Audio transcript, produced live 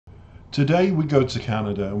Today we go to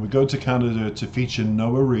Canada, and we go to Canada to feature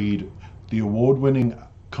Noah Reid, the award-winning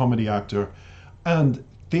comedy actor and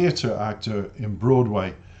theatre actor in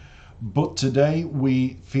Broadway. But today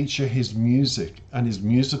we feature his music and his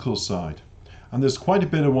musical side. And there's quite a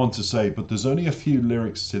bit I want to say, but there's only a few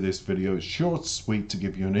lyrics to this video. It's short, sweet, to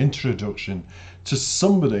give you an introduction to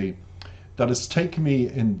somebody that has taken me,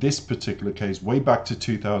 in this particular case, way back to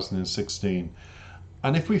 2016.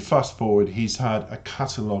 And if we fast forward, he's had a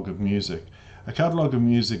catalogue of music. A catalogue of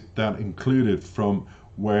music that included from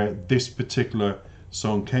where this particular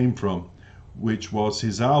song came from, which was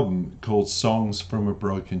his album called Songs from a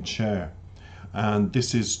Broken Chair. And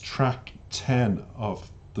this is track 10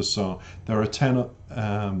 of the song. There are 10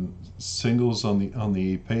 singles on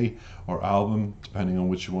the EP or album, depending on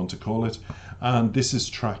which you want to call it. And this is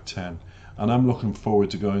track 10. And I'm looking forward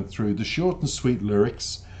to going through the short and sweet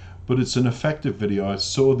lyrics, but it's an effective video. I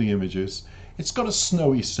saw the images. It's got a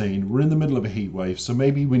snowy scene. We're in the middle of a heat wave, so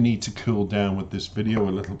maybe we need to cool down with this video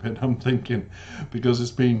a little bit, I'm thinking, because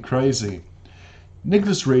it's been crazy.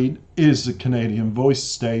 Nicholas Reid is a Canadian voice,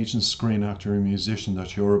 stage and screen actor and musician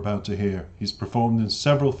that you're about to hear. He's performed in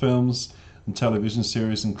several films and television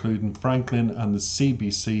series, including Franklin and the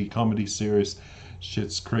CBC comedy series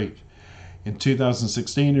Schitt Creek. In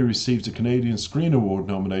 2016, he received a Canadian Screen Award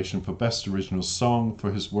nomination for Best Original Song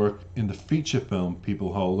for his work in the feature film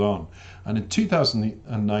People Hold On. And in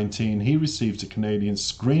 2019, he received a Canadian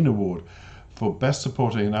Screen Award for Best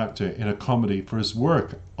Supporting Actor in a Comedy for his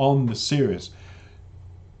work on the series.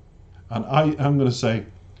 And I'm going to say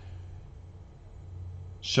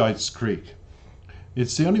Schitt Creek.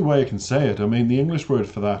 It's the only way I can say it. I mean, the English word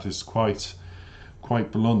for that is quite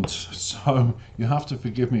blunt, so you have to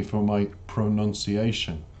forgive me for my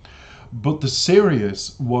pronunciation. But the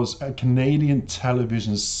series was a Canadian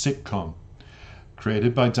television sitcom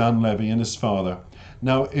created by Dan Levy and his father.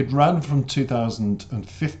 Now, it ran from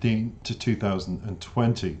 2015 to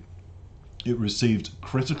 2020. It received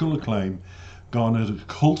critical acclaim, garnered a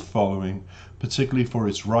cult following, particularly for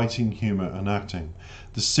its writing, humour and acting.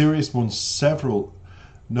 The series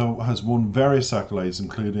has won various accolades,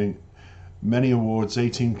 including many awards,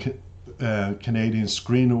 18 Canadian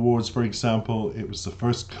Screen Awards, for example. It was the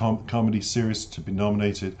first comedy series to be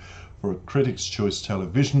nominated for a Critics' Choice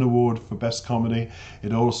Television Award for Best Comedy.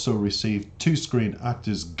 It also received 2 Screen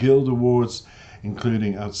Actors Guild Awards,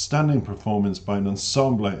 including Outstanding Performance by an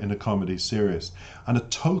Ensemble in a Comedy Series, and a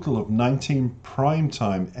total of 19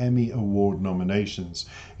 Primetime Emmy Award nominations,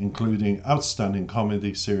 including Outstanding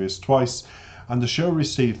Comedy Series twice, and the show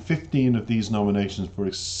received 15 of these nominations for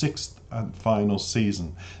its 6th and final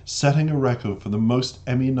season, setting a record for the most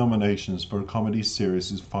Emmy nominations for a comedy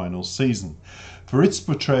series' final season. For its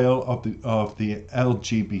portrayal of the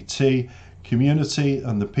LGBT community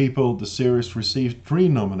and the people, the series received 3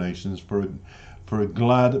 nominations for a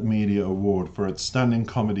GLAAD Media Award for Outstanding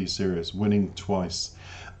Comedy Series, winning twice.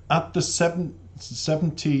 At the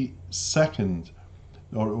 72nd,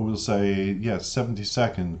 or we'll say,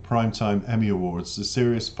 72nd Primetime Emmy Awards, the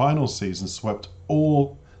series' final season swept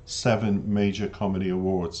all 7 major comedy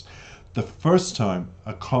awards. The first time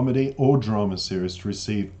a comedy or drama series to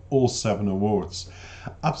receive all 7 awards.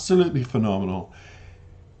 Absolutely phenomenal.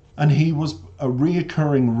 And he was a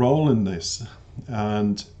reoccurring role in this.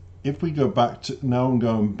 And if we go back to, now I'm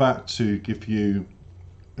going back to give you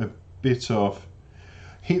a bit of,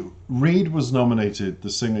 Reid was nominated, the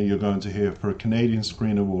singer you're going to hear, for a Canadian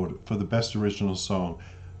Screen Award for the Best Original Song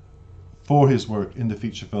for his work in the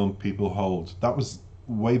feature film People Hold. That was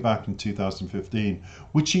way back in 2015,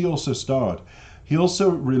 which he also starred. He also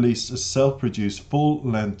released a self-produced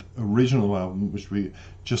full-length original album, which we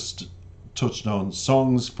just touched on,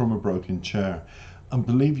 Songs from a Broken Chair. And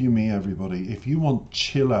believe you me, everybody, if you want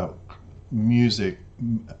chill out music,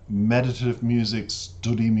 meditative music,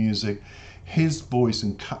 study music, his voice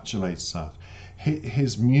encapsulates that.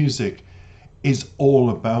 His music is all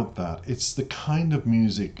about that. It's the kind of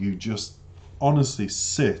music you just honestly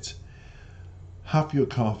sit, have your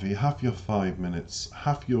coffee, have your 5 minutes,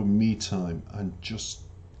 have your me time, and just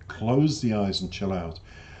close the eyes and chill out,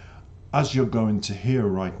 as you're going to hear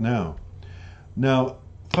right now. Now,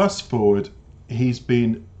 fast forward, he's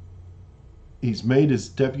made his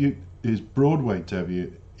Broadway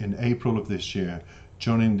debut in April of this year,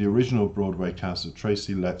 joining the original Broadway cast of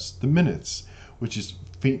Tracy Letts' The Minutes, which is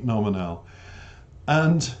phenomenal.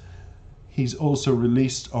 And he's also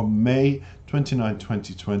released on May 29,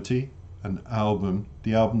 2020, an album,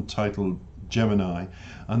 the album titled Gemini,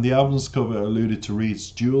 and the album's cover alluded to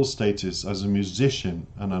Reid's dual status as a musician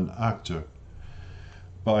and an actor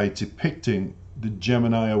by depicting the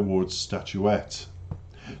Gemini Awards statuette.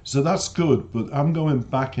 So that's good, but I'm going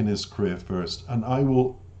back in his career first, and I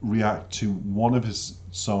will react to one of his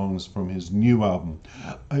songs from his new album.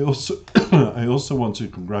 I also I also want to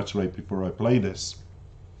congratulate, before I play this,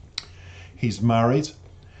 he's married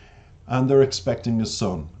and they're expecting a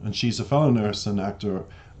son, and she's a fellow nurse and actor,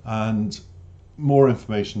 and more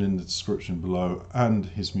information in the description below and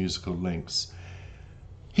his musical links.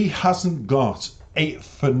 He hasn't got a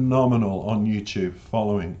phenomenal on YouTube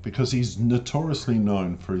following because he's notoriously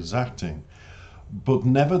known for his acting. But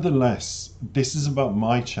nevertheless, this is about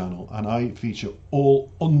my channel, and I feature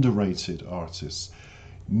all underrated artists,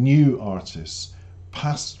 new artists,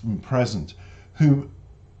 past and present, who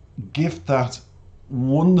give that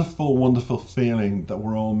wonderful, wonderful feeling that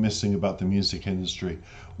we're all missing about the music industry,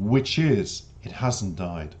 which is it hasn't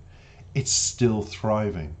died. It's still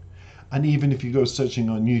thriving. And even if you go searching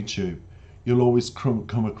on YouTube, you'll always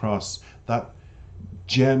come across that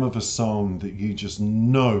gem of a song that you just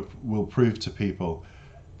know will prove to people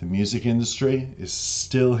the music industry is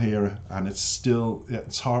still here, and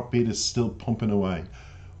its heartbeat is still pumping away.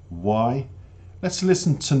 Why? Let's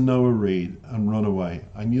listen to Noah Reid and Runaway,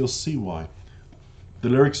 and you'll see why. The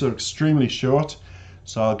lyrics are extremely short,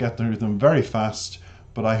 so I'll get through them very fast,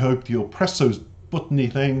 but I hope you'll press those buttony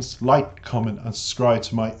things, like, comment and subscribe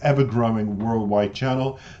to my ever-growing worldwide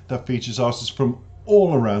channel that features artists from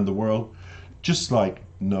all around the world, just like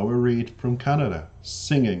Noah Reid from Canada,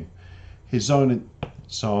 singing his own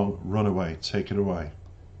song, Runaway. Take it away.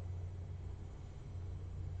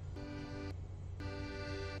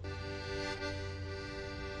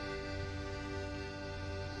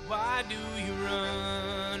 Why do you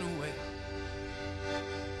run away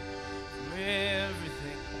from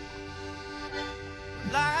everything?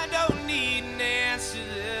 Well, I don't need an answer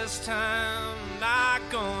this time. I'm not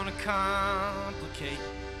gonna complicate.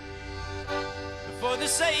 For the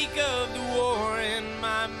sake of the war in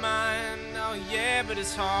my mind, oh yeah, but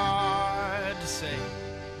it's hard to say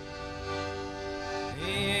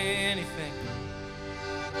anything.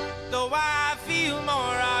 Though I feel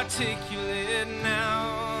more articulate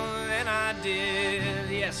now than I did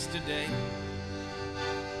yesterday.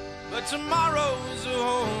 But tomorrow's a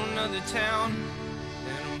whole nother town,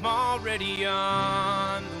 and I'm already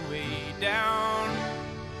on the way down.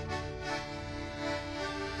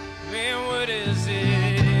 Man, what is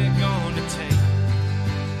it gonna take?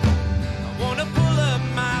 I wanna pull up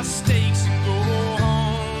my stakes and go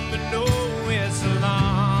home, but no, it's a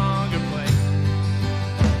longer play.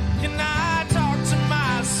 Can I talk to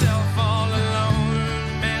myself all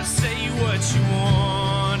alone? Man, say what you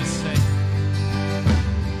wanna say.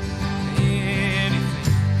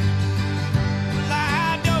 Anything. Well,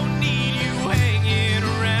 I don't need you hanging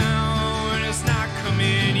around. It's not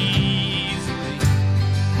coming easy.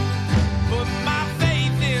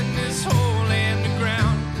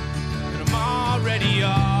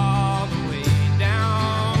 All the way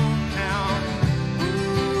down now.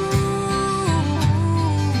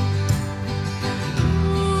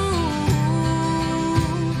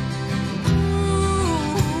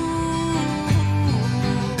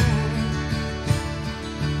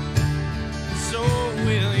 So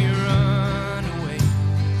will you run away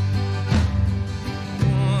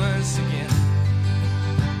once again?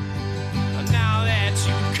 Now that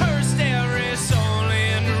you cursed every soul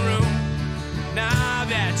in the room, now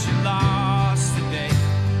that you lost today,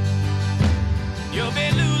 you'll be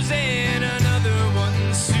losing another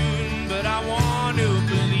one soon. But I want to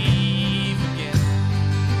believe again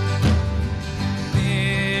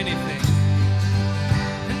anything.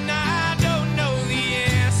 And I don't know the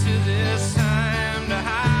answer this time to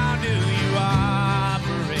how do you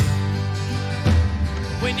operate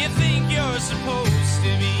when you think you're supposed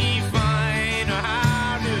to be fine, or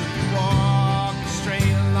how do you walk a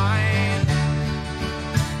straight line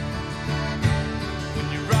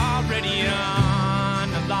already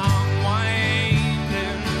on a long winding.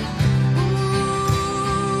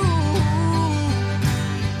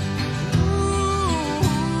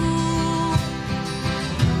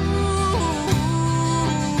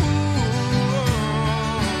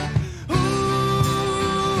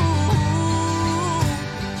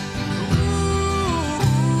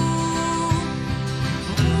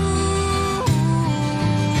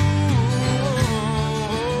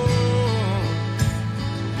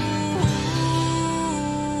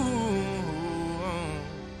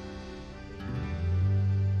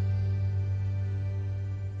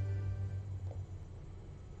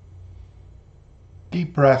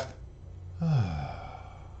 Deep breath.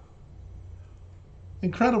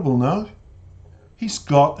 Incredible, no? He's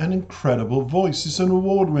got an incredible voice. It's an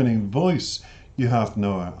award-winning voice you have,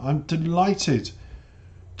 Noah. I'm delighted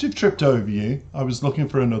to have tripped over you. I was looking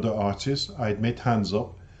for another artist, I admit, hands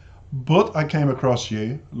up. But I came across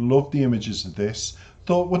you, loved the images of this,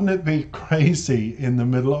 thought wouldn't it be crazy in the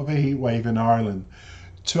middle of a heat wave in Ireland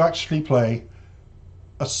to actually play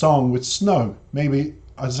a song with snow? Maybe,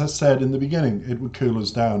 as I said in the beginning, it would cool us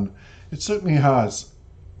down. It certainly has.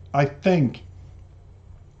 I think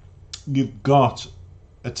you've got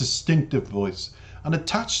a distinctive voice. And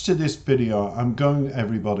attached to this video, I'm going,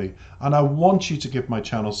 everybody, and I want you to give my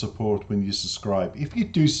channel support when you subscribe. If you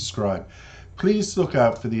do subscribe, please look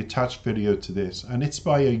out for the attached video to this, and it's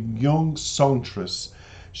by a young songstress.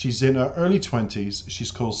 She's in her early 20s.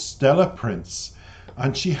 She's called Stella Prince,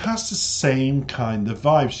 and she has the same kind of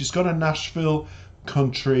vibe. She's got a Nashville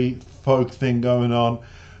country folk thing going on.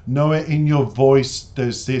 Noah, in your voice,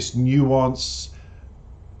 there's this nuance,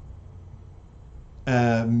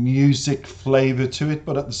 music flavor to it,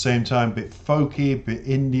 but at the same time a bit folky, a bit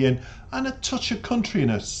Indian, and a touch of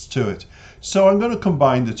countryness to it. So I'm going to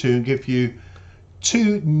combine the two and give you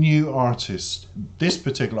two new artists. This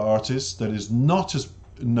particular artist that is not as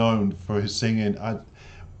known for his singing,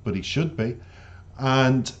 but he should be,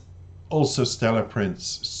 and also Stella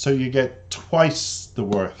Prince. So you get twice the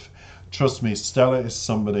worth. Trust me, Stella is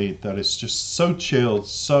somebody that is just so chilled,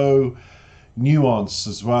 so nuance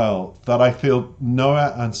as well, that I feel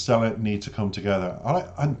Noah and Stella need to come together.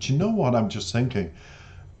 And do you know what I'm just thinking?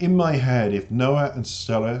 In my head, if Noah and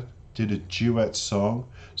Stella did a duet song,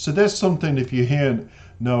 so there's something, if you hear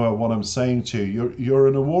Noah, what I'm saying to you, you're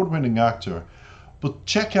an award-winning actor, but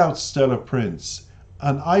check out Stella Prince,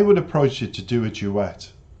 and I would approach it to do a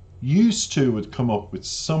duet. You two would come up with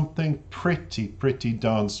something pretty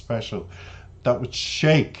darn special that would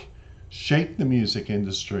shake the music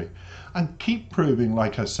industry. And keep proving,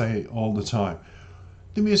 like I say all the time,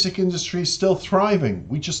 the music industry is still thriving.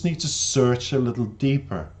 We just need to search a little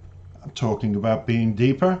deeper. I'm talking about being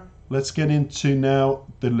deeper. Let's get into now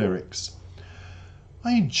the lyrics.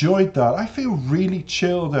 I enjoyed that. I feel really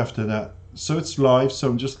chilled after that. So it's live, so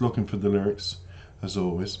I'm just looking for the lyrics, as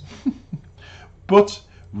always. But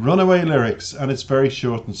Runaway lyrics, and it's very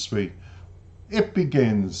short and sweet. It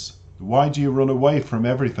begins, why do you run away from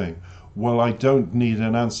everything? Well, I don't need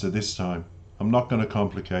an answer this time. I'm not going to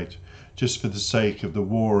complicate, just for the sake of the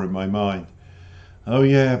war in my mind. Oh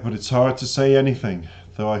yeah, but it's hard to say anything,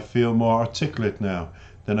 though I feel more articulate now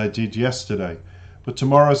than I did yesterday. But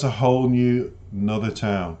tomorrow's a whole new, another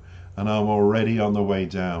town, and I'm already on the way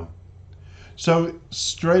down. So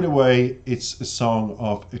straight away, it's a song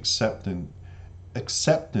of acceptance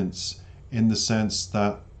in the sense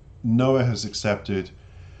that Noah has accepted,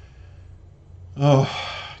 oh,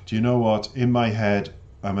 do you know what? In my head,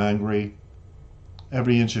 I'm angry.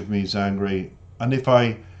 Every inch of me is angry. And if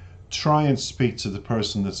I try and speak to the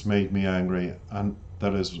person that's made me angry and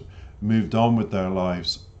that has moved on with their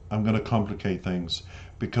lives, I'm going to complicate things,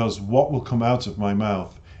 because what will come out of my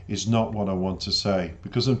mouth is not what I want to say,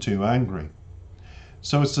 because I'm too angry.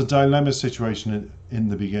 So it's a dilemma situation in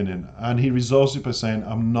the beginning. And he resolves it by saying,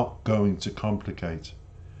 I'm not going to complicate.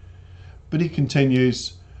 But he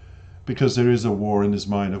continues, because there is a war in his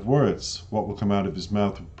mind of words. What will come out of his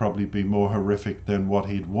mouth will probably be more horrific than what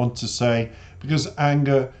he'd want to say, because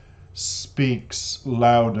anger speaks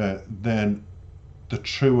louder than the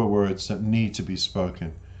truer words that need to be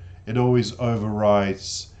spoken. It always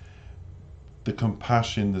overrides the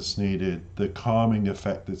compassion that's needed, the calming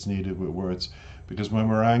effect that's needed with words, because when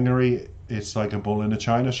we're angry, it's like a bull in a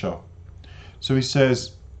china shop. So he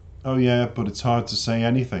says, oh yeah, but it's hard to say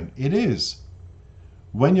anything. It is.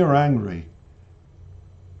 When you're angry,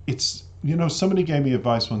 it's, you know, somebody gave me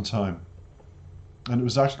advice one time, and it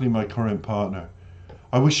was actually my current partner.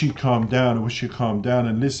 I wish you'd calm down, I wish you'd calm down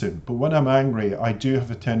and listen. But when I'm angry, I do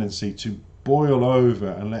have a tendency to boil over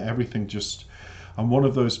and let everything just, I'm one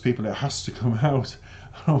of those people that has to come out.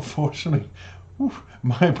 Unfortunately,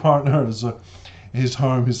 my partner is his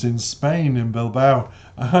home is in Spain, in Bilbao,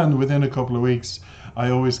 and within a couple of weeks, I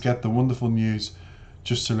always get the wonderful news,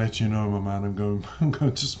 just to let you know, my man, I'm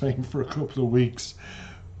going to Spain for a couple of weeks,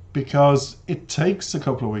 because it takes a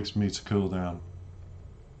couple of weeks for me to cool down.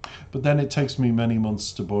 But then it takes me many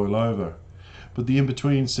months to boil over. But the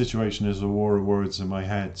in-between situation is a war of words in my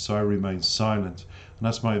head, so I remain silent. And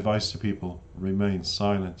that's my advice to people, remain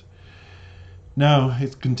silent. Now,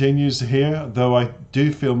 it continues here, though I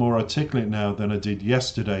do feel more articulate now than I did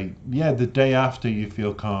yesterday. Yeah, the day after you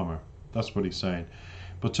feel calmer. That's what he's saying.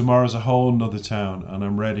 But tomorrow's a whole nother town, and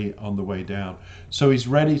I'm ready on the way down. So he's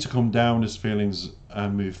ready to come down his feelings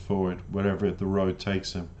and move forward, wherever the road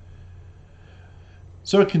takes him.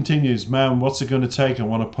 So it continues, man, what's it going to take? I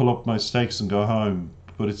want to pull up my stakes and go home,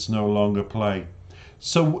 but it's no longer play.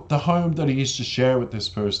 So the home that he used to share with this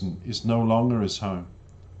person is no longer his home.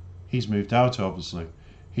 He's moved out, obviously.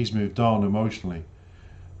 He's moved on emotionally,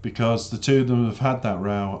 because the two of them have had that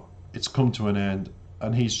row. It's come to an end,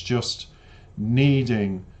 and he's just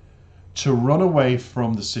needing to run away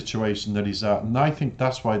from the situation that he's at. And I think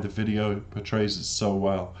that's why the video portrays it so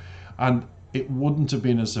well. And it wouldn't have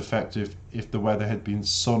been as effective if the weather had been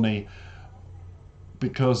sunny,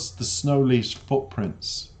 because the snow leaves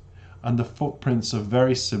footprints, and the footprints are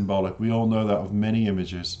very symbolic. We all know that of many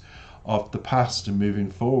images of the past and moving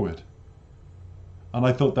forward. And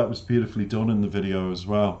I thought that was beautifully done in the video as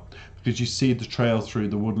well, because you see the trail through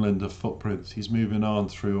the woodland of footprints. He's moving on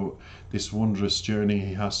through this wondrous journey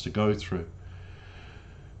he has to go through.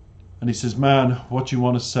 And he says, man, what do you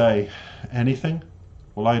want to say? Anything?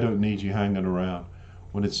 Well, I don't need you hanging around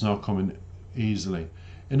when it's not coming easily.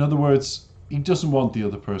 In other words, he doesn't want the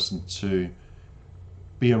other person to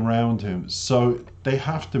be around him, so they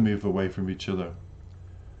have to move away from each other.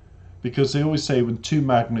 Because they always say when two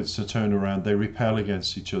magnets are turned around, they repel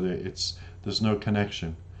against each other. There's no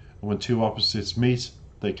connection. And when two opposites meet,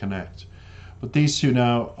 they connect. But these two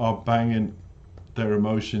now are banging their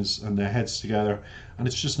emotions and their heads together, and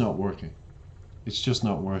it's just not working. It's just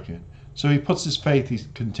not working. So he puts his faith, he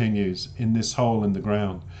continues, in this hole in the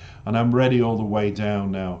ground. And I'm ready all the way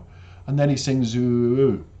down now. And then he sings, ooh, ooh,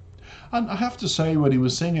 ooh. And I have to say, when he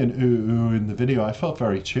was singing ooh, ooh in the video, I felt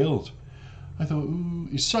very chilled. I thought, ooh,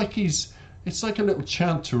 it's like a little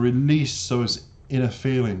chant to release those inner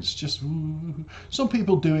feelings. Just ooh. Some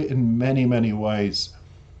people do it in many, many ways.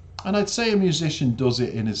 And I'd say a musician does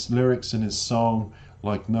it in his lyrics, in his song,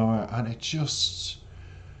 like Noah, and it just,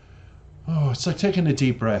 it's like taking a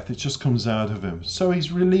deep breath. It just comes out of him. So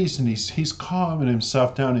he's releasing, he's calming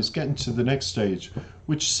himself down. He's getting to the next stage,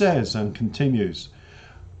 which says and continues,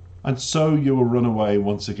 and so you will run away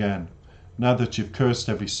once again. Now that you've cursed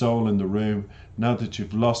every soul in the room, now that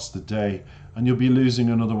you've lost the day, and you'll be losing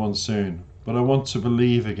another one soon. But I want to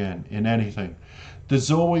believe again in anything.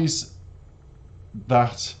 There's always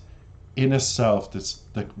that inner self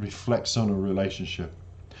that reflects on a relationship.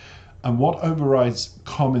 And what overrides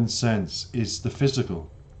common sense is the physical.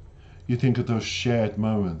 You think of those shared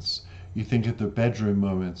moments. You think of the bedroom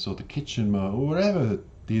moments, or the kitchen moment, or wherever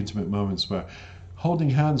the intimate moments were.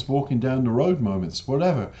 Holding hands, walking down the road moments,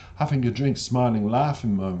 whatever. Having a drink, smiling,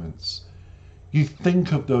 laughing moments. You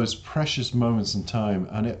think of those precious moments in time,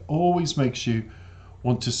 and it always makes you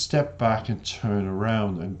want to step back and turn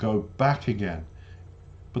around and go back again.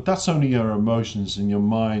 But that's only your emotions and your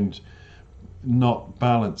mind not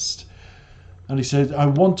balanced. And he said, I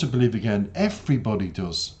want to believe again. Everybody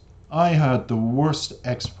does. I had the worst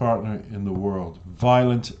ex-partner in the world,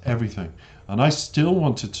 violent, everything. And I still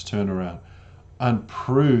wanted to turn around and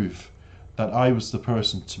prove that I was the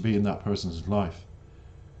person to be in that person's life.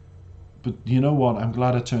 But you know what? I'm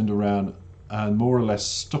glad I turned around and more or less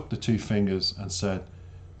stuck the two fingers and said,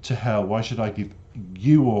 to hell, why should I give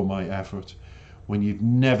you all my effort when you've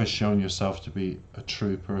never shown yourself to be a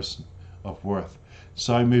true person of worth?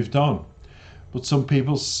 So I moved on. But some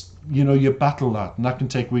people, you battle that, and that can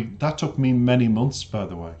take weeks. That took me many months, by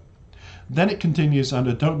the way. Then it continues, and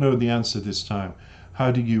I don't know the answer this time.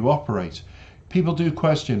 How do you operate? People do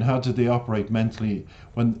question, how do they operate mentally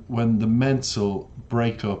when the mental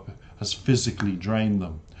breakup has physically drained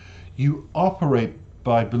them? You operate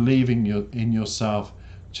by believing in yourself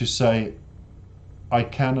to say, I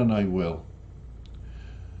can and I will.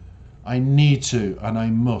 I need to and I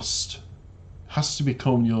must. Has to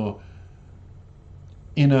become your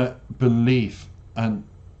inner belief and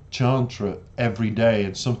chantra every day,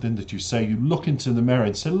 and something that you say. You look into the mirror,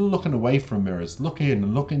 instead of looking away from mirrors, look in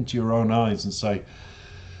and look into your own eyes and say,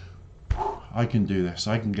 I can do this,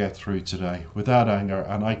 I can get through today without anger,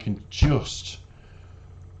 and I can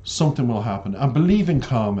something will happen. And believe in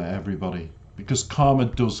karma, everybody, because karma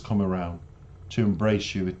does come around to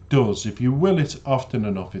embrace you. It does. If you will it often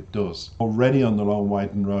enough, it does. Already on the long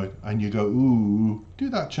winding road, and you go, ooh, do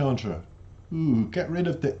that chantra. Ooh, get rid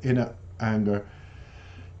of the inner anger.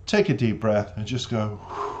 Take a deep breath and just go,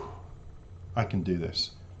 I can do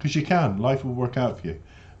this. Because you can. Life will work out for you.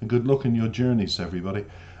 And good luck in your journeys, everybody.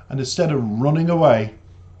 And instead of running away,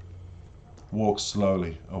 walk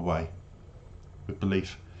slowly away with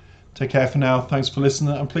belief. Take care for now. Thanks for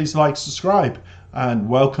listening. And please like, subscribe. And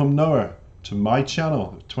welcome Noah to my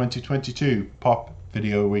channel, 2022 Pop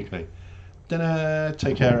Video Weekly.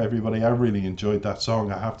 Take care, everybody. I really enjoyed that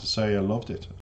song. I have to say, I loved it.